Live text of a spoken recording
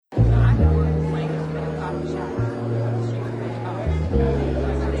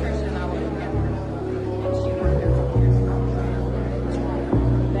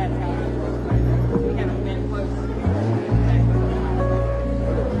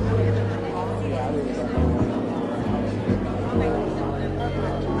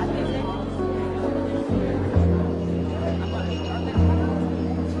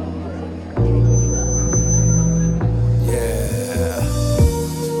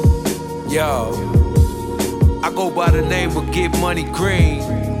Yo, I go by the name of Get Money Green.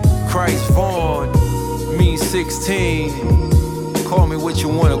 Christ Vaughn, means 16. Call me what you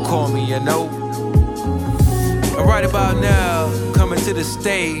wanna call me, you know. And right about now, coming to the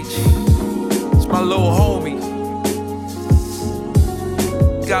stage, it's my little homie.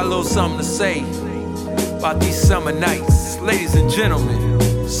 Got a little something to say about these summer nights. Ladies and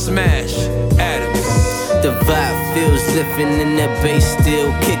gentlemen, smash Adamz. The vibe feels living in the bass,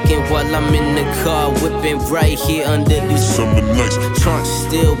 still kicking while I'm in the car, whipping right here under these summer nights. Trunks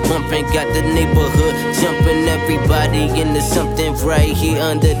still bumping, got the neighborhood jumping, everybody into something right here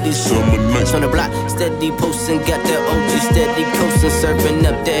under these summer nights. On the block, steady posting, got the OG steady coasting, serving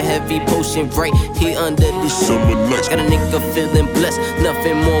up that heavy potion right here under these summer nights. Got a nigga feeling blessed,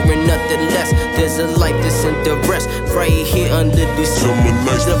 nothing more and nothing less. There's a life that's in the rest right here under these summer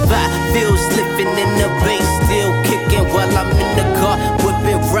nights. The vibe feels living in the bass, still kicking while I'm in the car,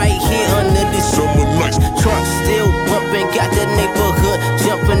 whipping right here under these summer nights. Trunks still bumping, got the neighborhood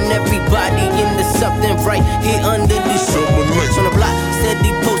jumping, everybody into something right here under these summer nights. On the block,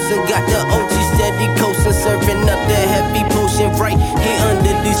 steady posting, got the OG steady coasting, serving up the heavy potion right here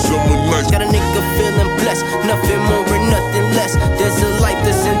under these summer nights. Got a nigga feeling blessed, nothing more and nothing less. There's a life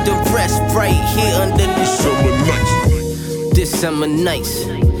that's in the rest right here under these summer nights. This summer nights.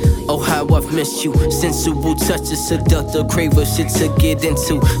 Oh, how I've missed you. Sensual touches, seductive, craver shit to get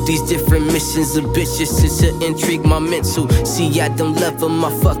into. These different missions of bitches to intrigue my mental. See, I don't love them,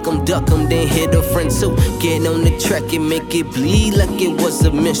 I fuck them, duck them, then hit a friend too. Get on the track and make it bleed like it was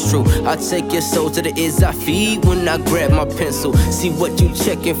a minstrel. I take your soul to the ears I feed when I grab my pencil. See, what you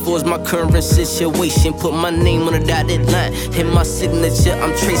checking for is my current situation. Put my name on a dotted line, hit my signature,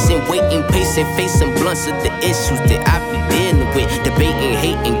 I'm tracing, waiting, pacing, facing blunts of the issues that I be dealing with. Debating,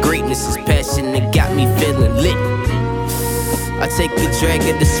 hating, greatness is passion that got me feeling lit. I take a drag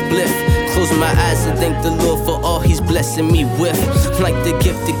of the spliff, close my eyes and thank the Lord for all he's blessing me with. Like the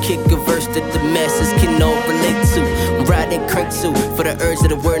gift to kick a verse that the masses can all relate to. Riding crank too, for the urge of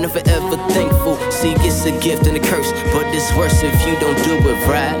the word and forever thankful. See, it's a gift and a curse, but it's worse if you don't do it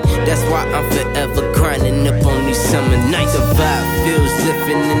right. That's why I'm forever grinding up on these summer nights. The vibe feels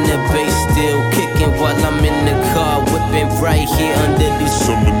living in the bass, still kicking while I'm in the car, whipping right here under these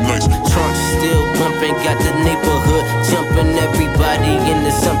summer nights. Trunks still bumping, got the neighborhood jumping, everybody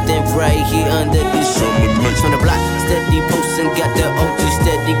into something right here under these summer nights. On the block, steady posting, got the OG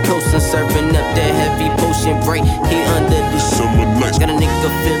steady coasting, serving up that heavy potion right here under these summer nights. Got a nigga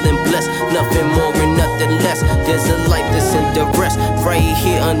feeling blessed, nothing more and nothing less. There's a life that's in the rest right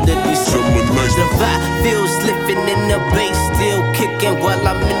here under these summer nights. The vibe feels living in the bass, still kicking while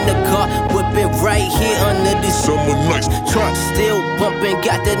I'm in the car, whipping right here under these summer nights. Trunks still bumping,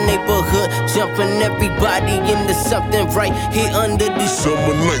 got the neighborhood jumping, everybody into something right here under these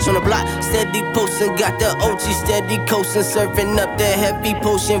summer nights. On the block, steady posting, got the OG steady coasting, serving up that heavy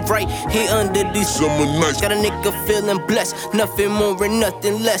potion right here under these summer nights. Got a nigga feeling blessed, nothing more and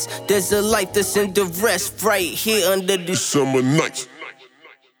nothing less. There's a life that's in the rest right here under these summer nights.